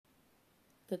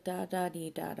The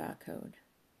Da-Da-Dee-Da-Da Code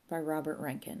by Robert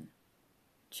Rankin.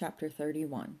 Chapter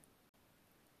 31.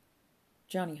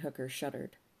 Johnny Hooker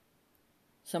shuddered.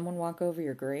 "Someone walk over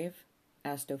your grave?"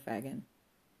 asked O'Fagin.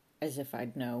 "As if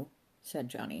I'd know," said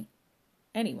Johnny.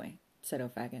 "Anyway," said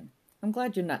O'Fagin, "I'm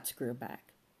glad your nuts grew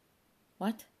back."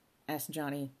 "What?" asked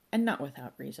Johnny, and not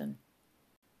without reason.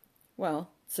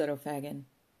 "Well," said O'Fagin,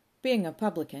 "being a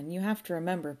publican, you have to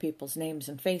remember people's names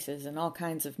and faces and all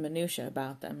kinds of minutiae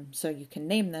about them, so you can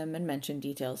name them and mention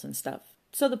details and stuff.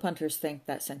 So the punters think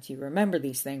that since you remember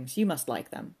these things, you must like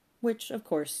them. Which, of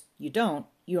course, you don't.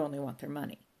 You only want their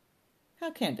money." "How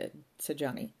candid," said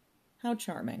Johnny. "How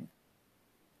charming."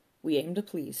 "We aim to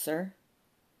please, sir."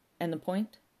 "And the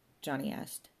point?" Johnny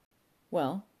asked.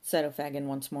 "Well," said O'Fagin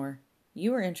once more,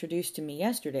 "you were introduced to me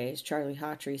yesterday as Charlie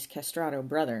Hawtrey's castrato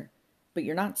brother. But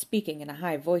you're not speaking in a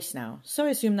high voice now, so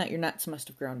I assume that your nuts must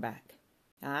have grown back."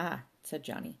 "Ah," said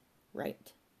Johnny.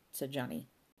 "Right," said Johnny.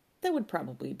 "That would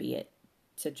probably be it,"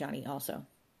 said Johnny also.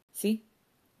 "See?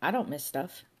 I don't miss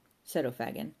stuff," said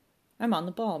O'Fagin. "I'm on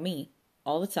the ball, me.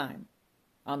 All the time.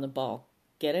 On the ball.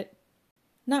 Get it?"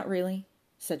 "Not really,"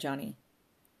 said Johnny.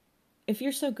 "If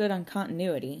you're so good on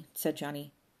continuity," said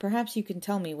Johnny, "perhaps you can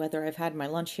tell me whether I've had my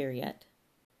lunch here yet."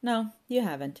 "No, you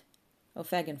haven't."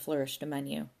 O'Fagin flourished a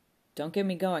menu. "Don't get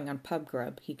me going on pub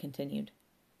grub," he continued.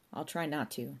 "I'll try not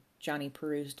to." Johnny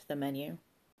perused the menu.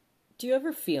 "Do you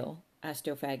ever feel," asked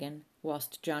O'Fagin,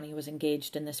 whilst Johnny was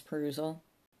engaged in this perusal,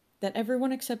 "that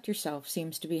everyone except yourself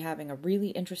seems to be having a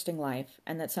really interesting life,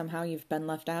 and that somehow you've been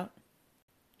left out?"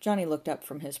 Johnny looked up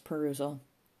from his perusal.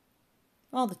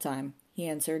 "All the time," he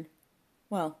answered.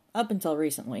 "Well, up until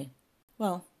recently."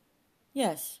 "Well,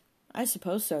 yes, I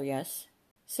suppose so, yes."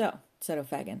 "So," said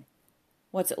O'Fagin,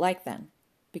 "what's it like then?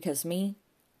 Because me,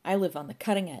 I live on the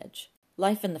cutting edge.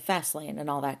 Life in the fast lane and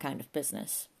all that kind of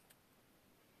business."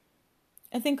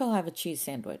 "I think I'll have a cheese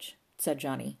sandwich," said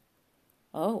Johnny.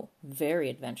 "Oh, very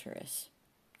adventurous."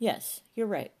 "Yes, you're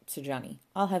right," said Johnny.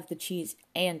 "I'll have the cheese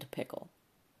and pickle."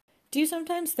 "Do you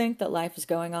sometimes think that life is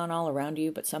going on all around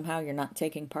you, but somehow you're not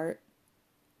taking part?"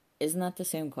 "Isn't that the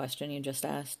same question you just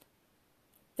asked?"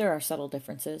 "There are subtle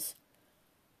differences.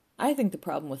 I think the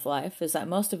problem with life is that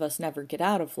most of us never get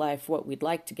out of life what we'd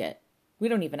like to get. We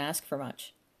don't even ask for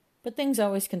much. But things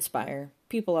always conspire.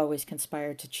 People always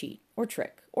conspire to cheat, or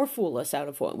trick, or fool us out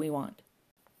of what we want."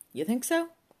 "You think so?"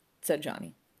 said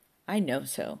Johnny. "I know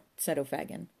so," said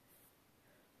O'Fagin.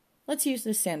 "Let's use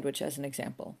this sandwich as an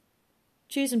example.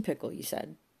 Cheese and pickle, you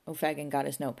said." O'Fagin got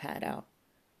his notepad out.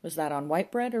 "Was that on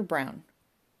white bread or brown?"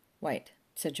 "White,"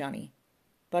 said Johnny.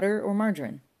 "Butter or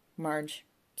margarine?" "Marge,"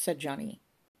 said Johnny.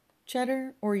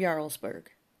 "Cheddar or Jarlsberg?"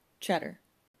 "Cheddar."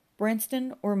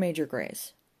 "Branston or Major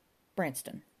Grey's?"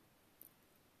 "Branston."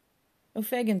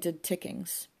 O'Fagin did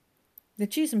tickings. "The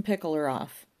cheese and pickle are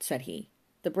off," said he.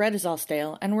 "The bread is all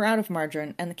stale, and we're out of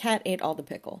margarine, and the cat ate all the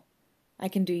pickle. I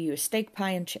can do you a steak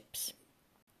pie and chips."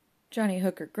 Johnny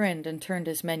Hooker grinned and turned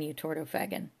his menu toward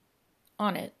O'Fagin.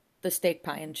 On it, the steak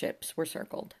pie and chips were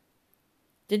circled.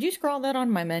 "Did you scrawl that on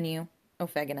my menu?"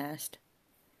 O'Fagin asked.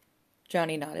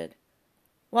 Johnny nodded.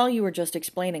 "Well, you were just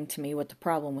explaining to me what the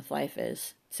problem with life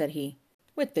is," said he,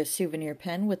 "with this souvenir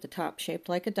pen with the top shaped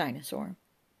like a dinosaur."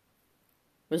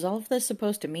 "Was all of this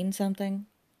supposed to mean something?"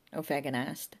 O'Fagin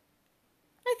asked.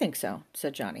 "I think so,"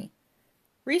 said Johnny.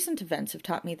 "Recent events have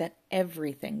taught me that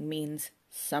everything means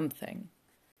something."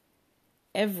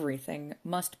 "Everything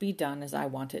must be done as I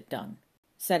want it done,"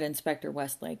 said Inspector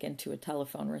Westlake into a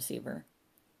telephone receiver.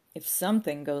 "If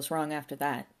something goes wrong after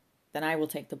that, then I will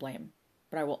take the blame.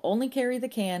 But I will only carry the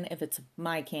can if it's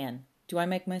my can. Do I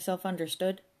make myself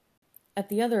understood?" At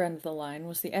the other end of the line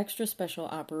was the Extra Special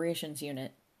Operations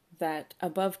Unit, that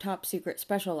above top secret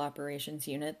special operations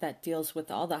unit that deals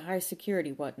with all the high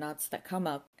security whatnots that come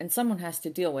up and someone has to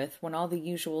deal with when all the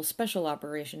usual special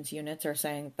operations units are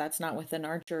saying that's not within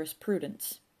our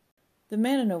jurisprudence. The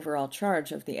man in overall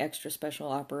charge of the Extra Special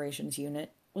Operations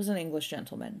Unit was an English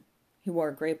gentleman. He wore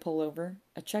a gray pullover,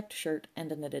 a checked shirt,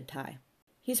 and a knitted tie.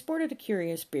 He sported a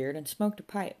curious beard and smoked a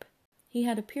pipe. He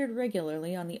had appeared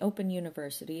regularly on the Open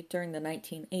University during the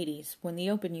 1980s, when the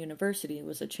Open University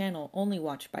was a channel only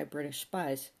watched by British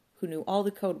spies, who knew all the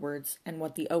code words and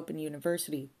what the Open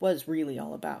University was really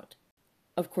all about.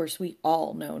 Of course, we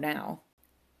all know now.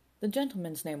 The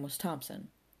gentleman's name was Thompson.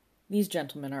 These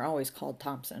gentlemen are always called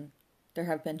Thompson. There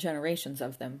have been generations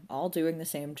of them, all doing the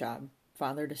same job,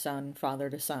 father to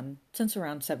son, since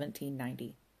around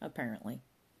 1790, apparently.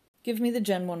 "Give me the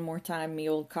gen one more time, me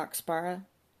old cocksparrow,"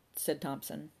 said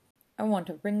Thompson. "I want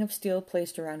a ring of steel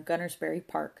placed around Gunnersbury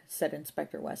Park," said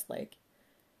Inspector Westlake.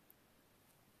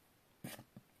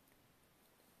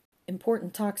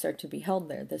 "Important talks are to be held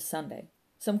there this Sunday,"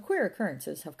 Some queer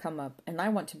occurrences have come up, and I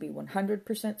want to be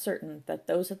 100% certain that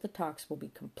those at the talks will be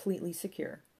completely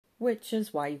secure. Which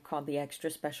is why you called the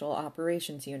Extra Special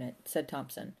Operations Unit, said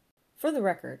Thompson. For the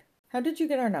record, how did you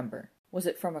get our number? Was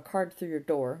it from a card through your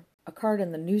door, a card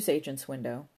in the newsagent's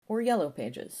window, or Yellow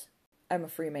Pages? I'm a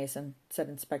Freemason, said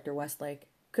Inspector Westlake.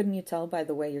 Couldn't you tell by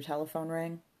the way your telephone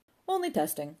rang? Only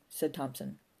testing, said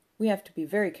Thompson. We have to be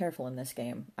very careful in this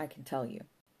game, I can tell you.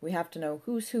 We have to know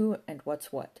who's who and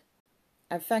what's what.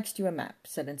 I've faxed you a map,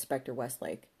 said Inspector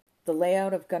Westlake. The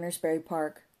layout of Gunnersbury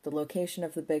Park, the location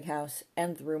of the big house,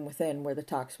 and the room within where the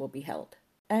talks will be held.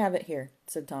 I have it here,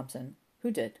 said Thompson.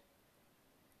 Who did?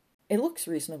 It looks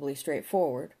reasonably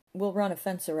straightforward. We'll run a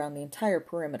fence around the entire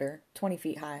perimeter, 20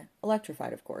 feet high,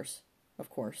 electrified, of course.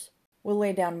 We'll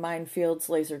lay down minefields,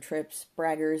 laser trips,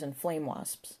 braggers, and flame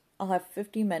wasps. I'll have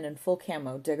 50 men in full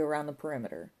camo dig around the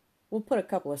perimeter. We'll put a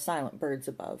couple of silent birds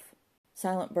above.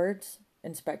 Silent birds?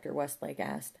 Inspector Westlake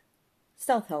asked.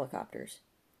 Stealth helicopters.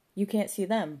 You can't see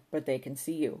them, but they can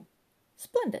see you.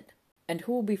 Splendid. And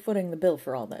who will be footing the bill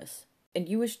for all this? And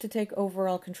you wish to take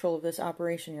overall control of this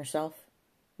operation yourself?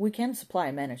 We can supply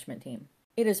a management team.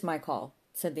 It is my call,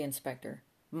 said the inspector.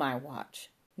 My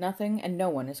watch. Nothing and no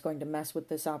one is going to mess with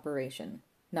this operation.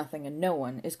 Nothing and no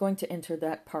one is going to enter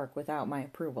that park without my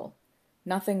approval.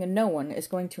 Nothing and no one is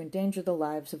going to endanger the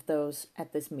lives of those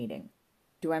at this meeting.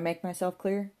 Do I make myself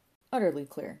clear? Utterly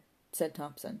clear, said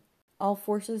Thompson. All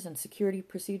forces and security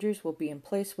procedures will be in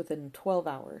place within 12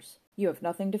 hours. You have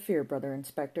nothing to fear, Brother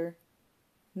Inspector.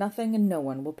 Nothing and no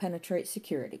one will penetrate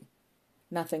security.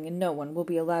 Nothing and no one will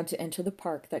be allowed to enter the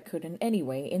park that could in any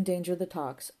way endanger the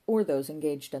talks or those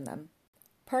engaged in them.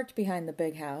 Parked behind the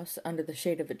big house, under the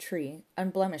shade of a tree,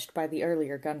 unblemished by the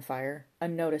earlier gunfire,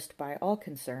 unnoticed by all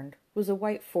concerned, was a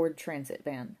white Ford Transit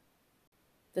van.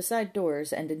 The side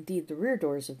doors, and indeed the rear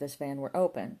doors of this van, were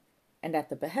open, and at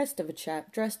the behest of a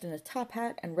chap dressed in a top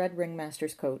hat and red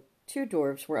ringmaster's coat, two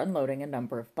dwarves were unloading a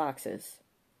number of boxes.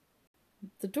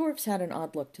 The dwarves had an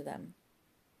odd look to them.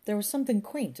 There was something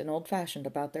quaint and old-fashioned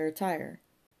about their attire.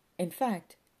 In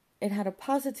fact, it had a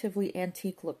positively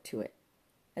antique look to it,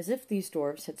 as if these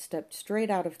dwarves had stepped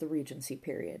straight out of the Regency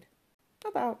period.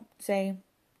 About, say,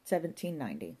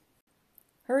 1790.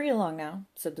 Hurry along now,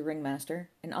 said the ringmaster,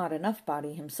 an odd-enough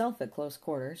body himself at close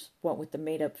quarters, what with the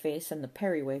made-up face and the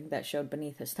periwig that showed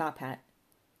beneath his top hat.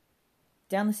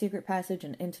 Down the secret passage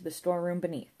and into the storeroom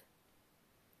beneath.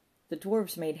 The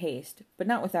dwarves made haste, but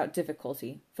not without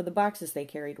difficulty, for the boxes they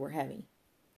carried were heavy.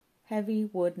 Heavy,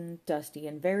 wooden, dusty,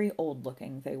 and very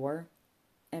old-looking they were,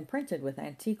 and printed with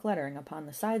antique lettering upon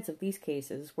the sides of these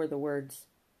cases were the words,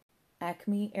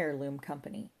 Acme Heirloom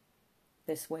Company.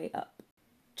 This way up.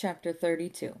 Chapter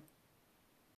 32.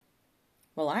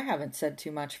 Well, I haven't said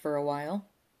too much for a while.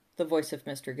 The voice of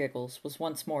Mr. Giggles was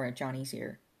once more at Johnny's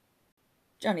ear.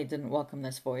 Johnny didn't welcome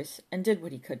this voice, and did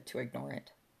what he could to ignore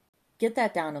it. Get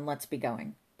that down and let's be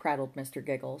going, prattled Mr.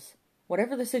 Giggles.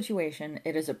 Whatever the situation,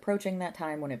 it is approaching that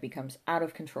time when it becomes out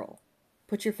of control.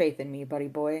 Put your faith in me, buddy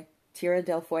boy. Tierra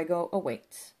del Fuego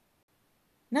awaits.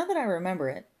 Now that I remember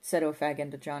it, said O'Fagin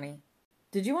to Johnny,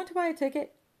 did you want to buy a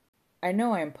ticket? I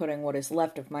know I am putting what is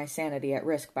left of my sanity at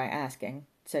risk by asking,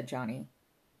 said Johnny.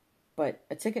 But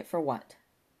a ticket for what?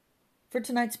 For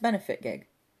tonight's benefit gig.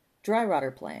 Dry Rot are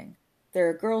playing.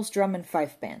 They're a girls' drum and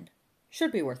fife band.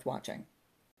 Should be worth watching.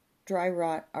 Dry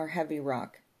Rot are heavy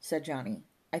rock, said Johnny.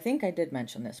 I think I did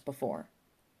mention this before.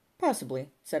 Possibly,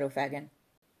 said O'Fagin.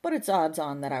 But it's odds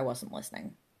on that I wasn't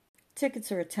listening.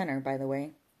 Tickets are a tenner, by the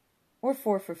way. Or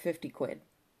 4 for 50 quid.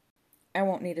 I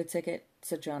won't need a ticket,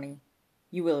 said Johnny.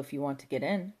 You will if you want to get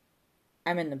in.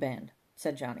 I'm in the band,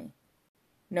 said Johnny.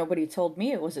 Nobody told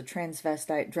me it was a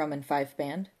transvestite drum and fife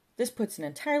band. This puts an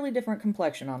entirely different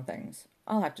complexion on things.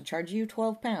 I'll have to charge you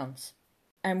 £12.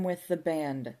 I'm with the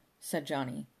band, said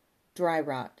Johnny. Dry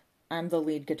Rot. I'm the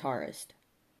lead guitarist.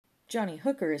 Johnny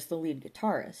Hooker is the lead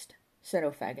guitarist, said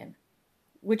O'Fagin.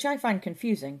 Which I find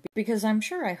confusing, because I'm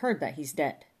sure I heard that he's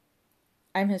dead.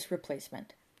 I'm his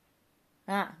replacement.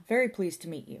 Ah, very pleased to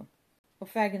meet you.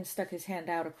 O'Fagin stuck his hand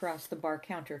out across the bar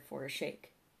counter for a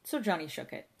shake, so Johnny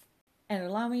shook it. And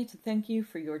allow me to thank you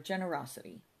for your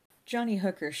generosity. Johnny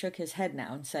Hooker shook his head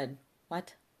now and said,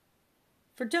 What?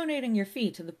 For donating your fee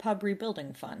to the pub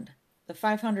rebuilding fund. The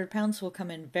 £500 will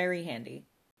come in very handy.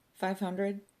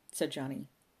 500? Said Johnny.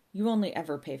 You only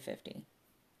ever pay 50.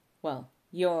 Well,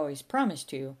 you always promise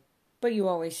to, but you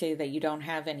always say that you don't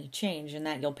have any change and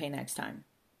that you'll pay next time.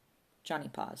 Johnny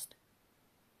paused.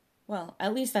 Well,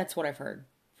 at least that's what I've heard,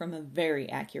 from a very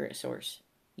accurate source.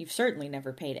 You've certainly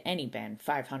never paid any band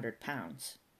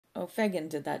 £500. O'Fagin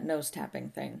did that nose-tapping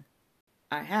thing.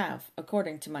 I have,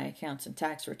 according to my accounts and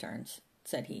tax returns,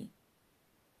 said he.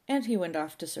 And he went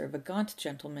off to serve a gaunt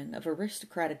gentleman of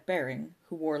aristocratic bearing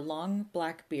who wore long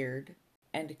black beard,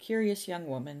 and a curious young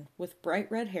woman with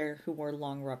bright red hair who wore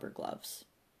long rubber gloves.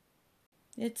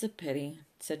 "It's a pity,"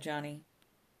 said Johnny.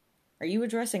 "Are you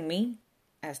addressing me?"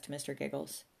 asked Mr.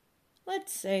 Giggles.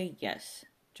 "Let's say yes,"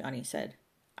 Johnny said.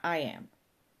 "I am.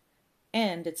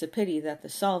 And it's a pity that the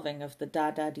solving of the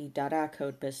da-da-dee-da-da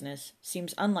code business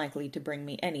seems unlikely to bring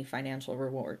me any financial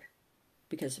reward.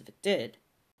 Because if it did,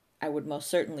 I would most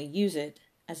certainly use it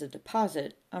as a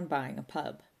deposit on buying a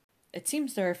pub. It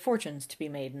seems there are fortunes to be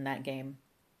made in that game."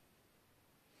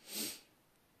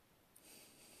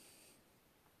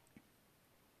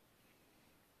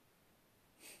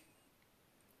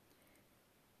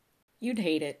 "You'd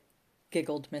hate it,"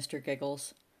 giggled Mr.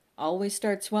 Giggles. "Always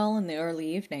starts well in the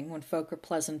early evening when folk are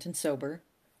pleasant and sober.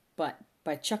 But,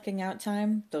 by chucking out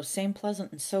time, those same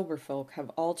pleasant and sober folk have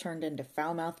all turned into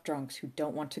foul-mouthed drunks who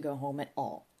don't want to go home at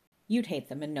all. You'd hate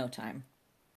them in no time."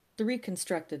 The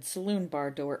reconstructed saloon bar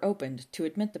door opened to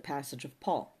admit the passage of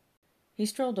Paul. He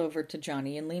strolled over to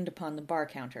Johnny and leaned upon the bar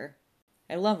counter.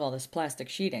 "I love all this plastic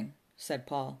sheeting," said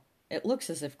Paul. "It looks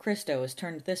as if Christo has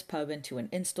turned this pub into an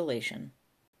installation."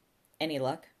 "Any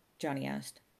luck?" Johnny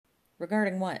asked.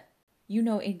 "Regarding what?" "You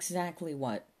know exactly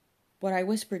what. What I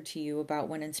whispered to you about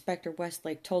when Inspector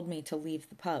Westlake told me to leave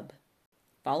the pub."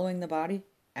 "Following the body?"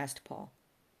 asked Paul.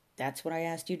 "That's what I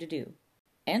asked you to do.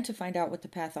 And to find out what the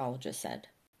pathologist said."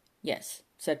 "Yes,"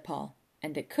 said Paul,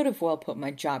 "and it could have well put my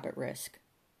job at risk."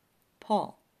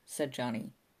 "Paul," said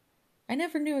Johnny, "I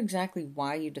never knew exactly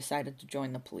why you decided to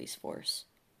join the police force."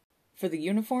 "For the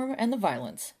uniform and the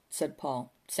violence," said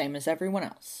Paul, "same as everyone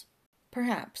else."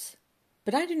 "Perhaps.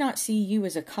 But I do not see you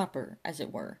as a copper, as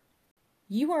it were.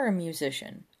 You are a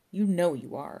musician. You know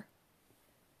you are."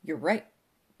 "You're right."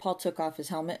 Paul took off his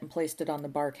helmet and placed it on the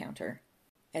bar counter.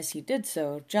 As he did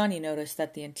so, Johnny noticed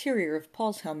that the interior of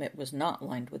Paul's helmet was not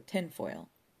lined with tinfoil.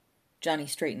 Johnny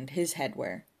straightened his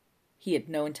headwear. He had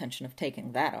no intention of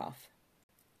taking that off.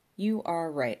 "You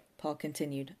are right," Paul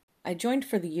continued. "I joined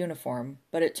for the uniform,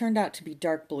 but it turned out to be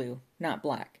dark blue, not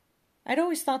black. I'd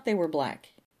always thought they were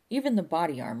black. Even the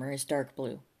body armor is dark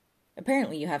blue.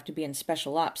 Apparently you have to be in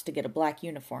special ops to get a black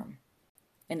uniform.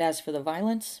 And as for the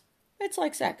violence, it's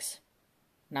like sex."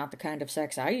 "Not the kind of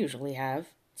sex I usually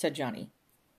have," said Johnny.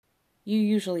 "You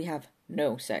usually have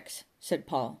no sex," said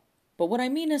Paul. "But what I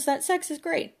mean is that sex is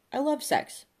great. I love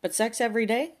sex. But sex every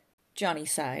day?" Johnny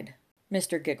sighed.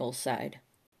 Mr. Giggles sighed.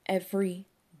 "Every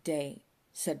day,"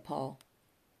 said Paul.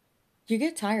 "You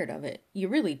get tired of it. You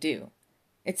really do.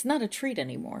 It's not a treat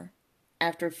anymore.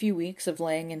 After a few weeks of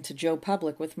laying into Joe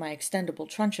Public with my extendable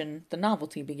truncheon, the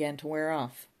novelty began to wear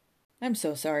off." "I'm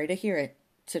so sorry to hear it,"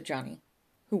 said Johnny,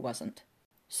 who wasn't.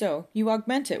 "So, you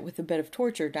augment it with a bit of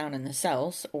torture down in the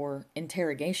cells, or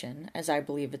interrogation, as I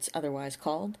believe it's otherwise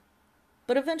called.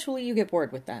 But eventually you get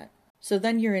bored with that. So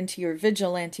then you're into your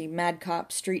vigilante mad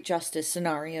cop street justice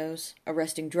scenarios,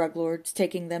 arresting drug lords,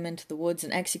 taking them into the woods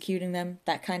and executing them,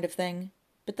 that kind of thing.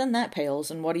 But then that pales,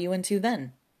 and what are you into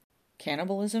then?"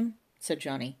 "Cannibalism?" said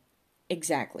Johnny.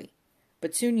 "Exactly.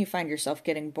 But soon you find yourself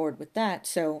getting bored with that,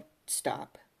 so—"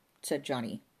 "Stop," said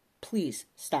Johnny. "Please,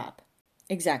 stop."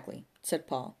 "Exactly," said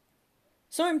Paul.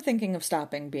 "So I'm thinking of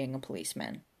stopping being a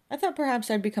policeman. I thought perhaps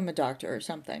I'd become a doctor or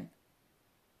something."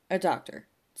 "A doctor,"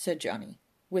 said Johnny,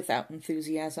 without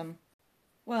enthusiasm.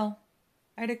 "Well,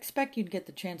 I'd expect you'd get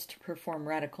the chance to perform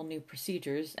radical new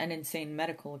procedures and insane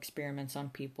medical experiments on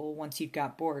people once you'd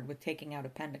got bored with taking out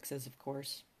appendixes, of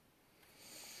course."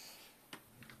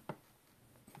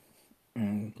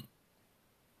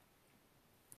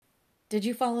 "Did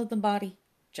you follow the body?"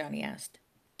 Johnny asked.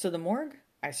 "To the morgue?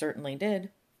 I certainly did."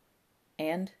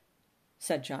 "And?"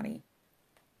 said Johnny.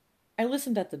 "I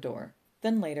listened at the door.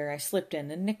 Then later I slipped in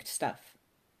and nicked stuff."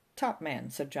 "Top man,"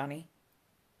 said Johnny.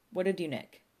 "What did you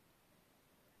nick?"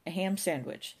 "A ham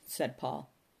sandwich," said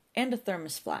Paul. "And a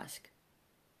thermos flask.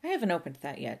 I haven't opened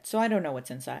that yet, so I don't know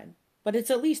what's inside. But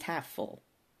it's at least half full."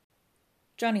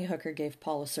 Johnny Hooker gave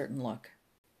Paul a certain look.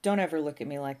 "Don't ever look at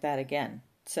me like that again,"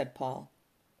 said Paul,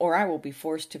 "or I will be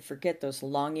forced to forget those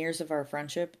long years of our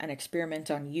friendship and experiment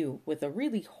on you with a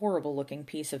really horrible-looking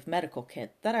piece of medical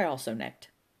kit that I also nicked."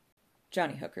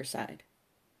 Johnny Hooker sighed.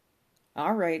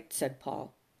 "All right," said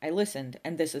Paul. "I listened,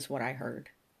 and this is what I heard."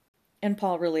 And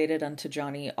Paul related unto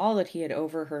Johnny all that he had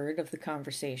overheard of the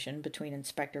conversation between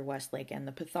Inspector Westlake and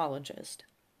the pathologist.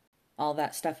 All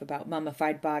that stuff about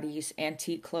mummified bodies,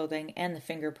 antique clothing, and the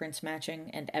fingerprints matching,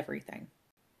 and everything.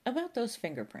 "About those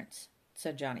fingerprints,"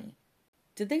 said Johnny.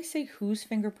 "Did they say whose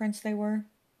fingerprints they were?"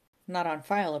 "Not on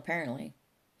file, apparently.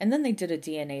 And then they did a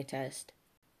DNA test.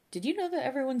 Did you know that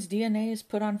everyone's DNA is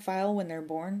put on file when they're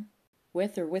born?"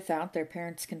 with or without their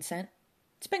parents' consent.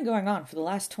 It's been going on for the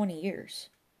last 20 years.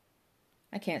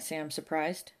 I can't say I'm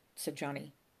surprised, said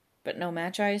Johnny. But no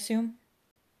match, I assume?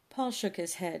 Paul shook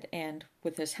his head and,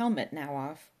 with his helmet now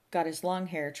off, got his long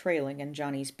hair trailing in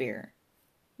Johnny's beer.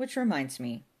 Which reminds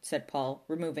me, said Paul,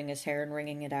 removing his hair and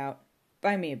wringing it out.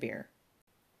 Buy me a beer.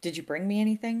 Did you bring me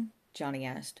anything? Johnny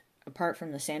asked, apart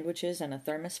from the sandwiches and a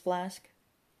thermos flask.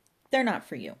 They're not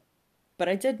for you. But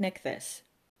I did nick this.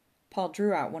 Paul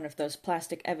drew out one of those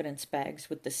plastic evidence bags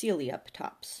with the sealy-up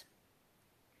tops.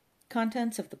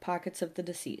 Contents of the pockets of the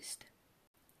deceased.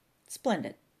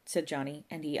 Splendid, said Johnny,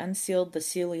 and he unsealed the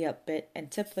sealy-up bit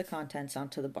and tipped the contents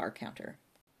onto the bar counter.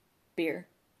 Beer,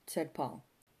 said Paul.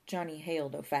 Johnny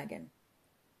hailed O'Fagin.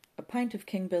 A pint of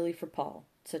King Billy for Paul,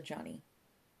 said Johnny.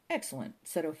 Excellent,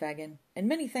 said O'Fagin, and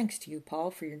many thanks to you,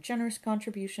 Paul, for your generous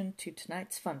contribution to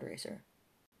tonight's fundraiser.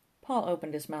 Paul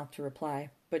opened his mouth to reply,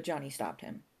 but Johnny stopped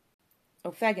him.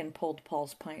 O'Fagin pulled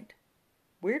Paul's pint.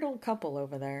 Weird old couple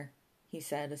over there, he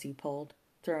said as he pulled,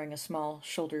 throwing a small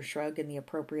shoulder shrug in the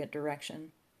appropriate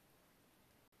direction.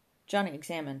 Johnny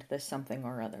examined this something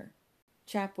or other.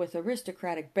 Chap with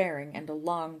aristocratic bearing and a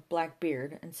long, black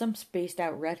beard, and some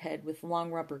spaced-out redhead with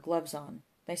long rubber gloves on.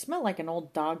 They smell like an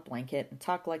old dog blanket and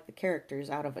talk like the characters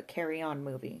out of a Carry On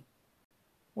movie.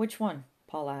 Which one?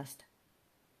 Paul asked.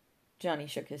 Johnny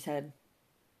shook his head.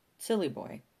 Silly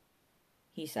boy,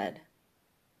 he said.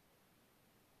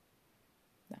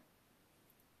 No.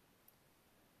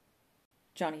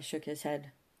 Johnny shook his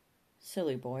head.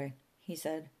 Silly boy, he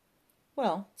said.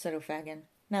 Well, said O'Fagin,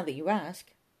 now that you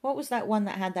ask, what was that one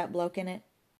that had that bloke in it?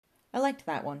 I liked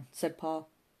that one, said Paul,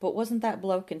 but wasn't that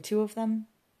bloke in two of them?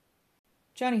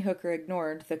 Johnny Hooker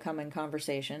ignored the coming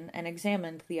conversation and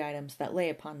examined the items that lay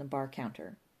upon the bar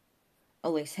counter. A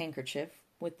lace handkerchief,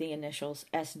 with the initials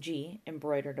S.G.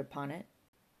 embroidered upon it.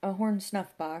 A horn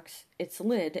snuff box, its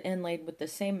lid inlaid with the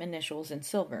same initials in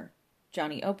silver.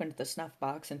 Johnny opened the snuff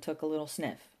box and took a little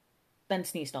sniff, then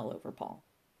sneezed all over Paul.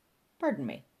 Pardon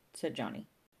me, said Johnny.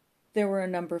 There were a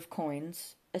number of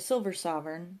coins, a silver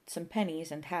sovereign, some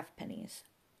pennies and halfpennies.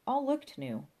 All looked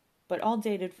new, but all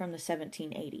dated from the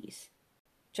 1780s.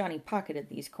 Johnny pocketed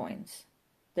these coins.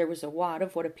 There was a wad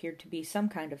of what appeared to be some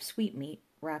kind of sweetmeat,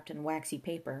 wrapped in waxy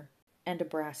paper, and a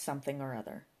brass something or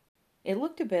other. It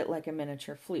looked a bit like a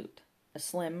miniature flute, a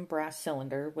slim brass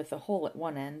cylinder with a hole at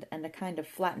one end and a kind of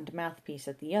flattened mouthpiece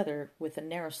at the other with a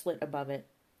narrow slit above it,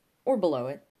 or below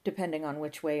it, depending on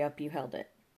which way up you held it.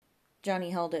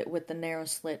 Johnny held it with the narrow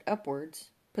slit upwards,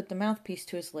 put the mouthpiece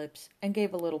to his lips, and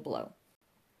gave a little blow.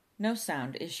 No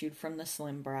sound issued from the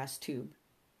slim brass tube.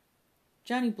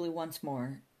 Johnny blew once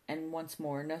more, and once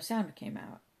more no sound came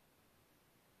out.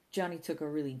 Johnny took a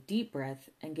really deep breath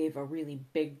and gave a really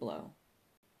big blow.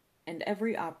 And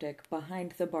every optic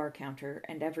behind the bar counter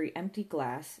and every empty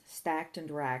glass, stacked and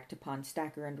racked upon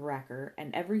stacker and racker,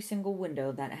 and every single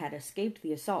window that had escaped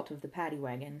the assault of the paddy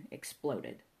wagon,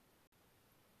 exploded.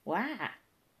 Wah!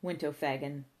 Went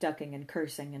O'Fagin, ducking and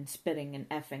cursing and spitting and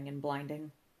effing and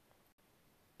blinding.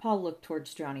 Paul looked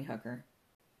towards Johnny Hooker.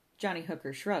 Johnny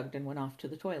Hooker shrugged and went off to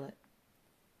the toilet.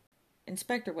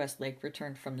 Inspector Westlake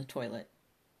returned from the toilet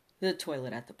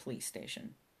at the police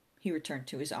station. He returned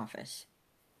to his office,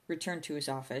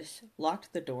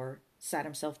 locked the door, sat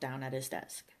himself down at his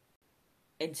desk.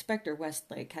 Inspector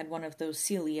Westlake had one of those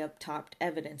sealy-up-topped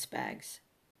evidence bags.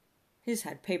 His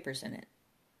had papers in it.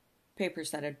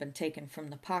 Papers that had been taken from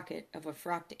the pocket of a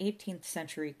frocked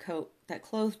 18th-century coat that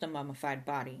clothed a mummified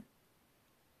body.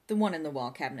 The one in the wall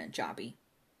cabinet jobby.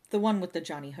 The one with the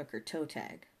Johnny Hooker toe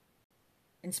tag.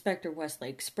 Inspector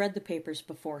Westlake spread the papers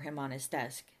before him on his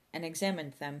desk and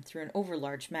examined them through an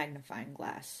overlarge magnifying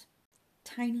glass.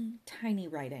 Tiny, tiny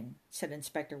writing, said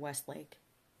Inspector Westlake.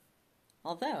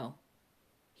 Although,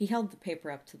 he held the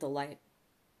paper up to the light.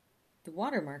 The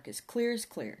watermark is clear,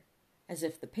 as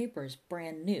if the paper is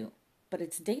brand new, but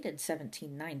it's dated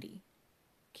 1790.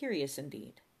 Curious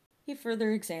indeed. He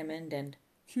further examined and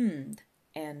hmmed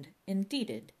and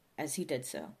indeeded as he did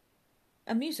so.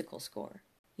 A musical score,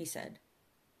 he said.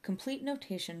 Complete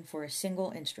notation for a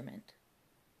single instrument.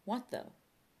 What, though?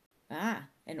 Ah,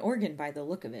 an organ by the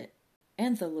look of it.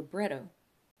 And the libretto.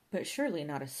 But surely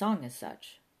not a song as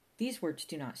such. These words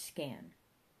do not scan.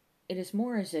 It is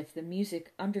more as if the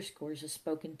music underscores a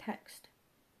spoken text.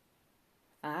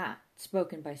 Ah,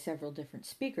 spoken by several different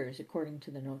speakers according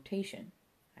to the notation.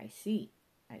 I see.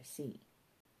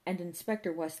 And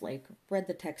Inspector Westlake read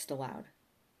the text aloud.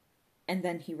 And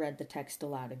then he read the text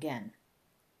aloud again.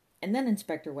 And then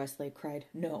Inspector Westlake cried,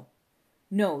 No,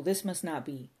 this must not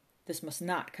be. This must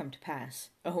not come to pass.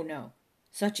 Oh, no.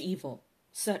 Such evil.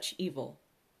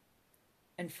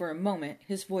 and for a moment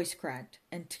his voice cracked,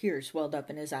 and tears welled up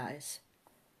in his eyes.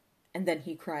 And then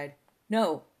he cried,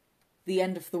 "No! The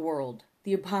end of the world!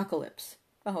 The apocalypse!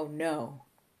 Oh, no!"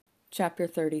 Chapter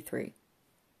 33.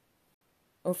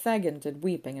 O'Fagin did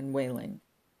weeping and wailing,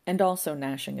 and also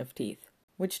gnashing of teeth,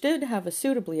 which did have a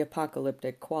suitably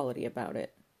apocalyptic quality about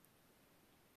it.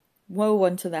 "Woe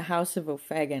unto the house of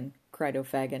O'Fagin," cried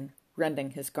O'Fagin,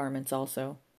 rending his garments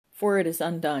also, "for it is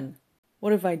undone.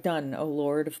 What have I done, O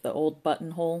Lord of the old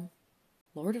buttonhole?"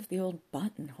 "Lord of the old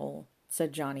buttonhole,"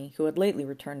 said Johnny, who had lately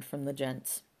returned from the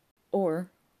gents. Or,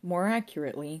 more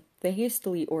accurately, the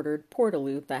hastily ordered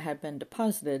portaloo that had been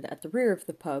deposited at the rear of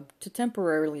the pub to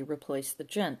temporarily replace the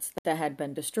gents that had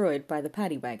been destroyed by the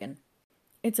paddy wagon.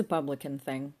 "It's a publican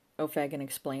thing," O'Fagin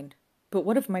explained. "But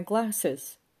what of my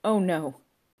glasses? Oh, no!"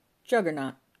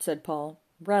 "Juggernaut," said Paul,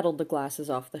 rattled the glasses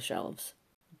off the shelves.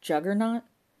 "Juggernaut?"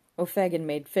 O'Fagin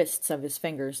made fists of his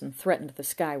fingers and threatened the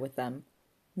sky with them.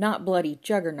 "Not bloody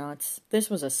juggernauts. This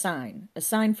was a sign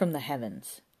from the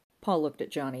heavens." Paul looked at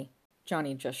Johnny.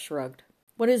 Johnny just shrugged.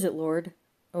 "What is it, Lord?"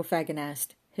 O'Fagin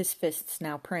asked, his fists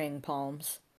now praying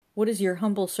palms. "What has your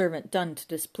humble servant done to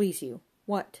displease you?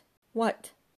 What?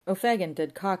 What?" O'Fagin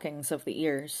did cockings of the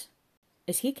ears.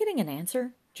 "Is he getting an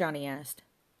answer?" Johnny asked.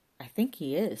 "I think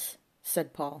he is,"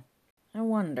 said Paul. "I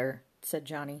wonder," said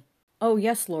Johnny. "Oh,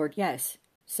 yes, Lord, yes,"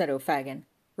 said O'Fagin.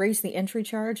 "Raise the entry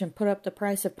charge and put up the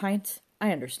price of pints?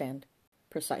 I understand."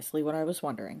 "Precisely what I was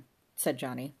wondering," said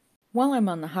Johnny. "While I'm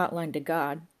on the hotline to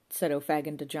God," said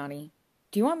O'Fagin to Johnny,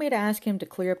 "do you want me to ask him to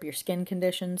clear up your skin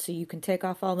condition so you can take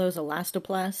off all those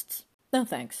elastoplasts?" "No,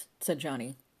 thanks," said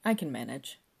Johnny. "I can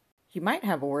manage." "You might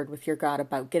have a word with your God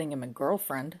about getting him a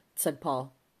girlfriend," said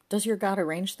Paul. "Does your God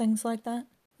arrange things like that?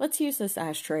 Let's use this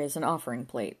ashtray as an offering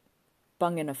plate.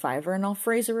 Bung in a $5 and I'll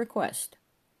phrase a request."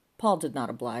 Paul did not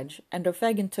oblige, and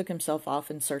O'Fagin took himself off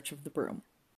in search of the broom.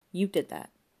 "You did that,"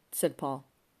 said Paul.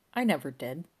 "I never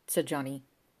did," said Johnny.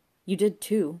 "You did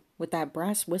too, with that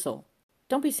brass whistle."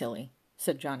 "Don't be silly,"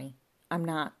 said Johnny. "I'm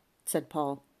not," said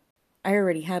Paul. "I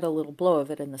already had a little blow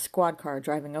of it in the squad car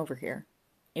driving over here.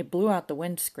 It blew out the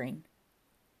windscreen."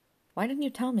 "Why didn't you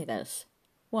tell me this?"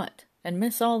 "What, and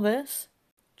miss all this?"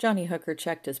 Johnny Hooker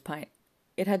checked his pint.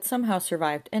 It had somehow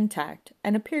survived intact,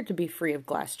 and appeared to be free of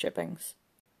glass chippings.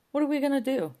 "What are we going to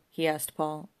do?" he asked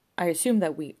Paul. "I assume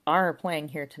that we are playing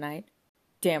here tonight."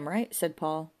 "Damn right," said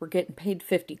Paul. "We're getting paid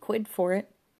 50 quid for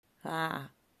it."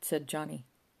 "Ah," said Johnny.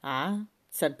 "Ah?"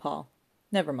 said Paul.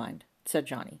 "Never mind," said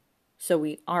Johnny. "So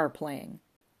we are playing.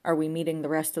 Are we meeting the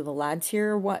rest of the lads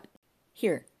here, or what?"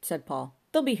 "Here," said Paul.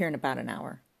 "They'll be here in about an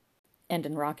hour." "And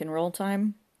in rock and roll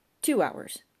time?" 2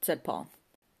 hours, said Paul.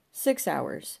 6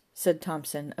 hours, said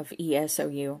Thompson of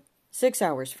ESOU. 6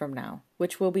 hours from now,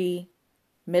 which will be...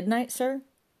 "Midnight, sir?"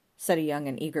 said a young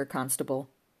and eager constable.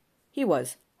 He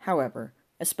was, however,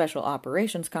 a special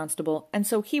operations constable, and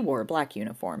so he wore a black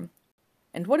uniform.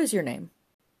 "And what is your name?"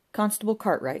 "Constable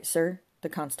Cartwright, sir," the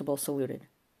constable saluted.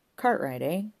 "Cartwright,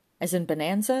 eh? As in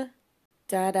Bonanza?"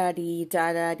 "Da-da-dee,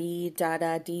 da-da-dee,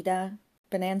 da-da-dee-da.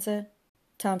 Bonanza?"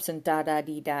 Thompson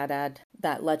da-da-dee-da-da'd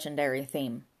that legendary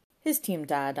theme. His team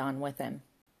died on with him.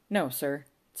 "No, sir,"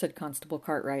 said Constable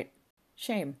Cartwright.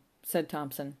 "Shame," said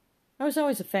Thompson. "I was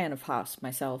always a fan of Haas,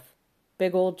 myself.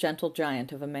 Big old gentle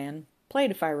giant of a man. Played,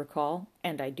 if I recall,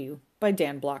 and I do, by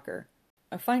Dan Blocker.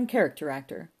 A fine character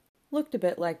actor. Looked a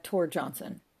bit like Tor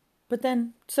Johnson. But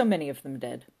then, so many of them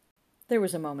did." There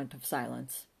was a moment of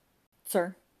silence.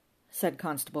 "Sir?" said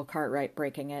Constable Cartwright,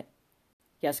 breaking it.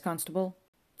 "Yes, Constable?"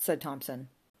 said Thompson.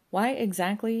 "Why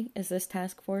exactly is this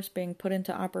task force being put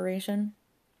into operation?"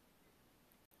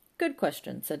 "Good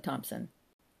question," said Thompson,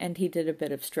 and he did a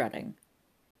bit of strutting.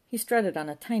 He strutted on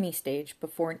a tiny stage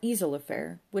before an easel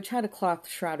affair, which had a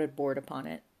cloth-shrouded board upon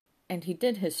it, and he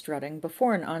did his strutting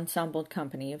before an ensembled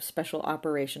company of special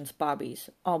operations bobbies,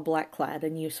 all black-clad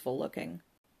and useful-looking,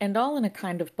 and all in a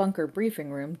kind of bunker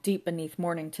briefing room deep beneath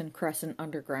Mornington Crescent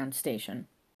Underground Station.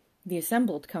 The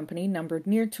assembled company numbered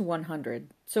near to 100,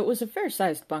 so it was a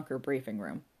fair-sized bunker briefing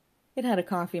room. It had a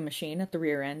coffee machine at the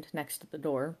rear end, next to the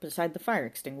door, beside the fire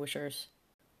extinguishers.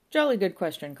 "Jolly good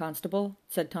question, Constable,"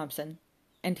 said Thompson,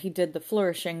 and he did the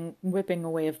flourishing whipping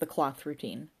away of the cloth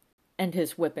routine, and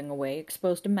his whipping away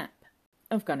exposed a map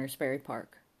of Gunnersbury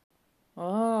Park.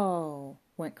 "Oh,"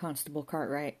 went Constable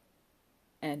Cartwright.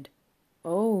 And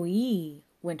 "Oh-ee,"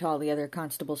 went all the other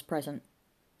constables present.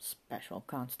 Special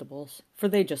constables, for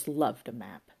they just loved a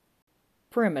map.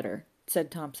 "Perimeter,"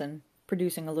 said Thompson,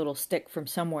 producing a little stick from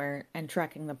somewhere and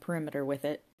tracking the perimeter with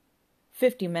it.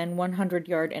 50 men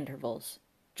 100-yard intervals.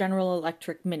 General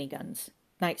Electric miniguns.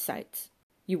 Night sights.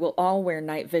 You will all wear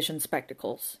night vision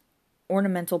spectacles.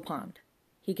 Ornamental pond.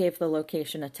 He gave the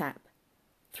location a tap.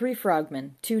 3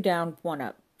 frogmen, 2 down, 1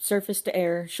 up.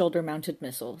 Surface-to-air, shoulder-mounted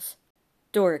missiles.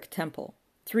 Doric Temple.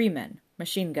 3 men,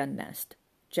 machine gun nest.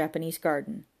 Japanese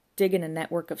garden. Digging a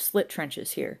network of slit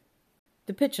trenches here.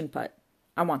 The pitch and putt.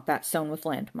 I want that sown with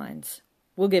landmines.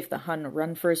 We'll give the Hun a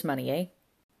run for his money, eh?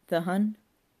 The Hun?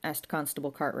 Asked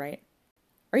Constable Cartwright.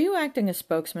 Are you acting as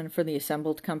spokesman for the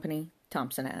assembled company?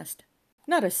 Thompson asked.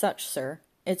 Not as such, sir.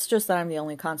 It's just that I'm the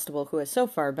only constable who has so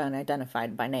far been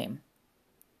identified by name.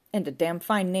 And a damn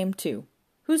fine name, too.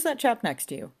 Who's that chap next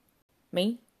to you?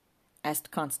 Me? Asked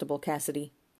Constable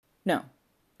Cassidy. No.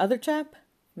 Other chap?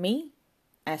 Me?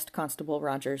 Asked Constable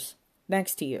Rogers.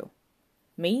 Next to you.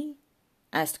 Me?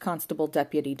 Asked Constable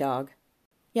Deputy Dog.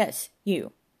 Yes,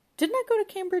 you. Didn't I go to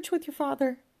Cambridge with your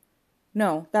father?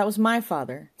 No, that was my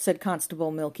father, said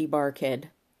Constable Milky Bar Kid.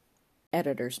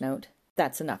 Editor's note.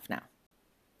 That's enough now.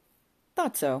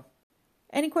 Thought so.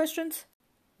 Any questions?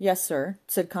 Yes, sir,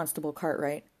 said Constable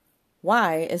Cartwright.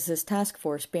 Why is this task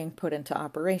force being put into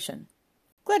operation?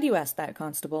 Glad you asked that,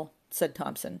 Constable, said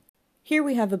Thompson. Here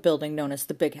we have a building known as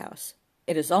the Big House.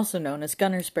 It is also known as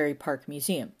Gunnersbury Park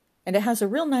Museum, and it has a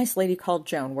real nice lady called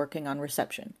Joan working on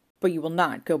reception. But you will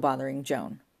not go bothering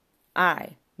Joan.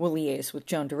 I will liaise with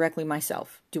Joan directly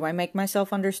myself. Do I make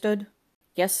myself understood?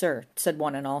 Yes, sir, said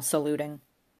one and all, saluting.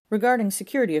 Regarding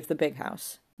security of the Big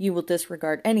House, you will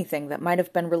disregard anything that might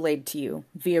have been relayed to you,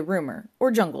 via rumor,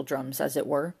 or jungle drums, as it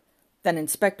were. Then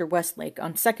Inspector Westlake,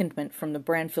 on secondment from the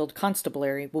Branfield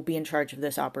Constabulary, will be in charge of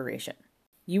this operation.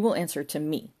 You will answer to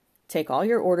me. Take all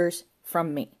your orders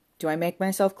from me. Do I make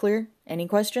myself clear? Any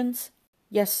questions?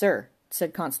 Yes, sir,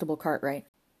 said Constable Cartwright.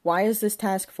 Why is this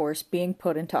task force being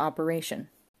put into operation?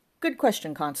 Good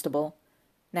question, Constable.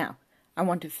 Now, I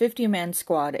want a 50-man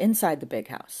squad inside the Big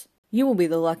House. You will be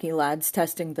the lucky lads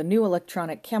testing the new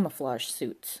electronic camouflage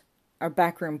suits. Our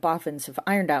backroom boffins have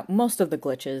ironed out most of the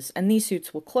glitches, and these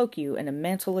suits will cloak you in a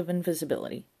mantle of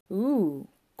invisibility. Ooh,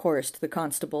 chorused the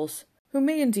constables, who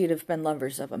may indeed have been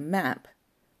lovers of a map,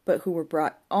 but who were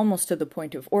brought almost to the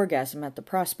point of orgasm at the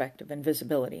prospect of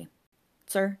invisibility.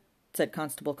 Sir, said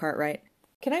Constable Cartwright,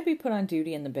 can I be put on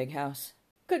duty in the Big House?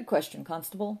 Good question,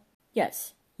 Constable.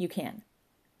 Yes, you can.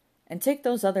 And take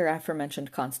those other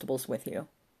aforementioned constables with you.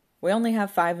 We only have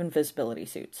 5 invisibility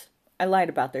suits. I lied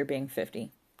about there being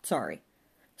 50. Sorry.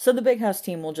 So the Big House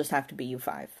team will just have to be you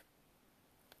 5.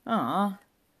 Ah,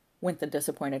 went the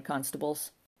disappointed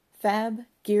constables. Fab,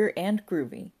 Gear, and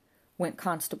Groovy went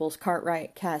Constables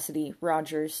Cartwright, Cassidy,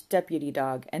 Rogers, Deputy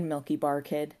Dog, and Milky Bar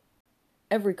Kid.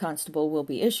 Every constable will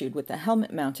be issued with a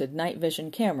helmet-mounted night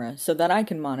vision camera so that I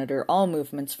can monitor all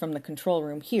movements from the control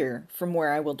room here, from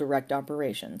where I will direct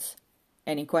operations.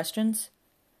 Any questions?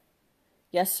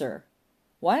 Yes, sir.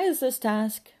 Why is this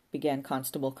task? Began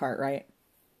Constable Cartwright.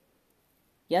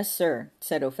 Yes, sir,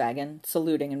 said O'Fagan,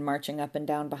 saluting and marching up and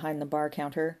down behind the bar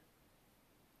counter.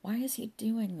 Why is he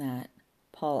doing that?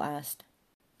 Paul asked.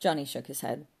 Johnny shook his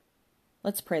head.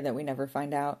 Let's pray that we never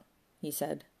find out, he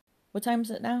said. What time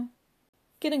is it now?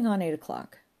 Getting on 8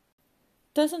 o'clock.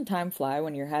 Doesn't time fly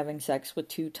when you're having sex with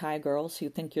 2 Thai girls who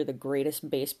think you're the greatest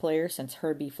bass player since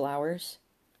Herbie Flowers?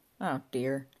 Oh,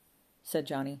 dear, said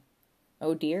Johnny.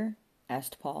 Oh, dear?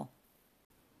 Asked Paul.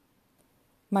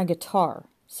 My guitar,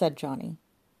 said Johnny.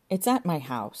 It's at my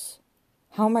house.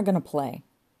 How am I going to play?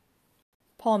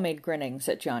 Paul made grinnings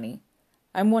at Johnny.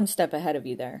 I'm 1 step ahead of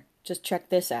you there. Just check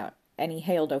this out. And he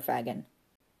hailed O'Fagan.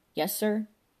 Yes, sir,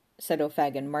 said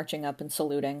O'Fagan, marching up and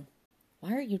saluting.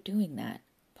 Why are you doing that?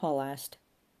 Paul asked.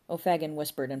 O'Fagan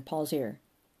whispered in Paul's ear.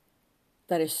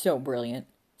 That is so brilliant,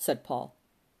 said Paul.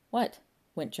 What?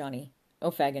 Went Johnny.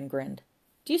 O'Fagan grinned.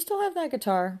 Do you still have that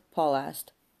guitar? Paul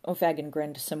asked. O'Fagan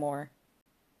grinned some more.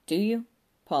 Do you?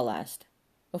 Paul asked.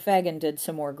 O'Fagan did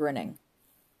some more grinning.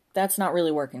 That's not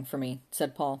really working for me,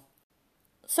 said Paul.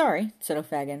 Sorry, said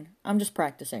O'Fagan. I'm just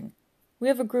practicing. We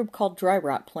have a group called Dry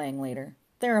Rot playing later.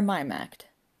 They're a mime act.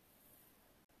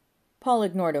 Paul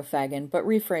ignored O'Fagan, but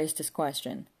rephrased his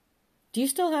question. Do you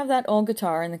still have that old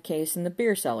guitar in the case in the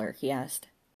beer cellar? He asked.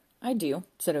 I do,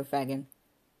 said O'Fagan.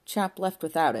 Chap left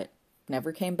without it.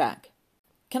 Never came back.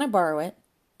 Can I borrow it?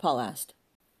 Paul asked.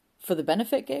 For the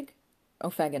benefit gig?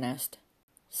 O'Fagan asked.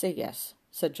 Say yes,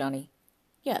 said Johnny.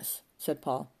 Yes, said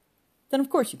Paul. Then of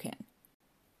course you can.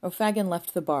 O'Fagan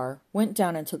left the bar, went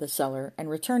down into the cellar, and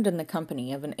returned in the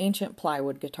company of an ancient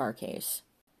plywood guitar case.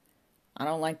 I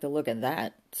don't like the look of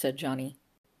that, said Johnny.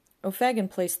 O'Fagan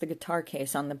placed the guitar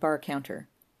case on the bar counter.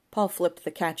 Paul flipped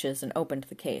the catches and opened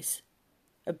the case.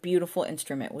 A beautiful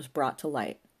instrument was brought to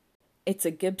light. It's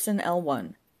a Gibson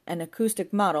L1, an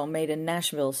acoustic model made in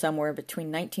Nashville somewhere between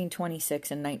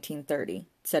 1926 and 1930,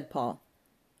 said Paul.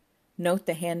 Note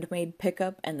the handmade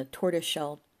pickup and the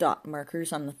tortoise-shell dot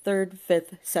markers on the 3rd,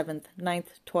 5th, 7th,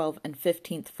 9th, 12th, and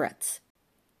 15th frets.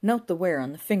 Note the wear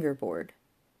on the fingerboard.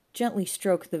 Gently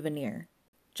stroke the veneer.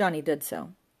 Johnny did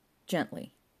so.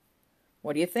 Gently.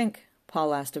 "What do you think?"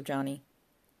 Paul asked of Johnny.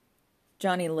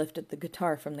 Johnny lifted the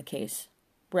guitar from the case,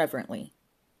 reverently,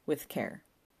 with care.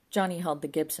 Johnny held the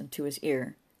Gibson to his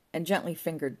ear and gently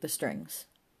fingered the strings.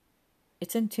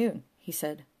 "It's in tune," he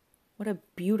said. "What a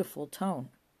beautiful tone."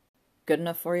 "Good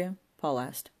enough for you?" Paul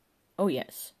asked. "Oh,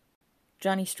 yes."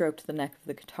 Johnny stroked the neck of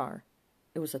the guitar.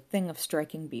 It was a thing of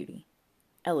striking beauty.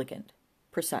 Elegant.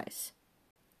 Precise.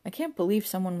 "I can't believe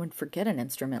someone would forget an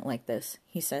instrument like this,"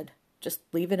 he said. "Just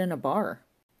leave it in a bar."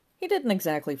 "He didn't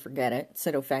exactly forget it,"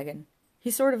 said O'Fagin. "He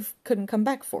sort of couldn't come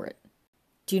back for it."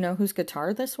 "Do you know whose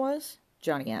guitar this was?"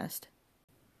 Johnny asked.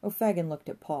 O'Fagin looked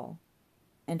at Paul,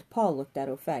 and Paul looked at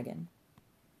O'Fagin.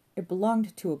 "It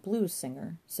belonged to a blues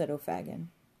singer," said O'Fagin.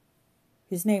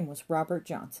 "His name was Robert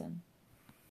Johnson."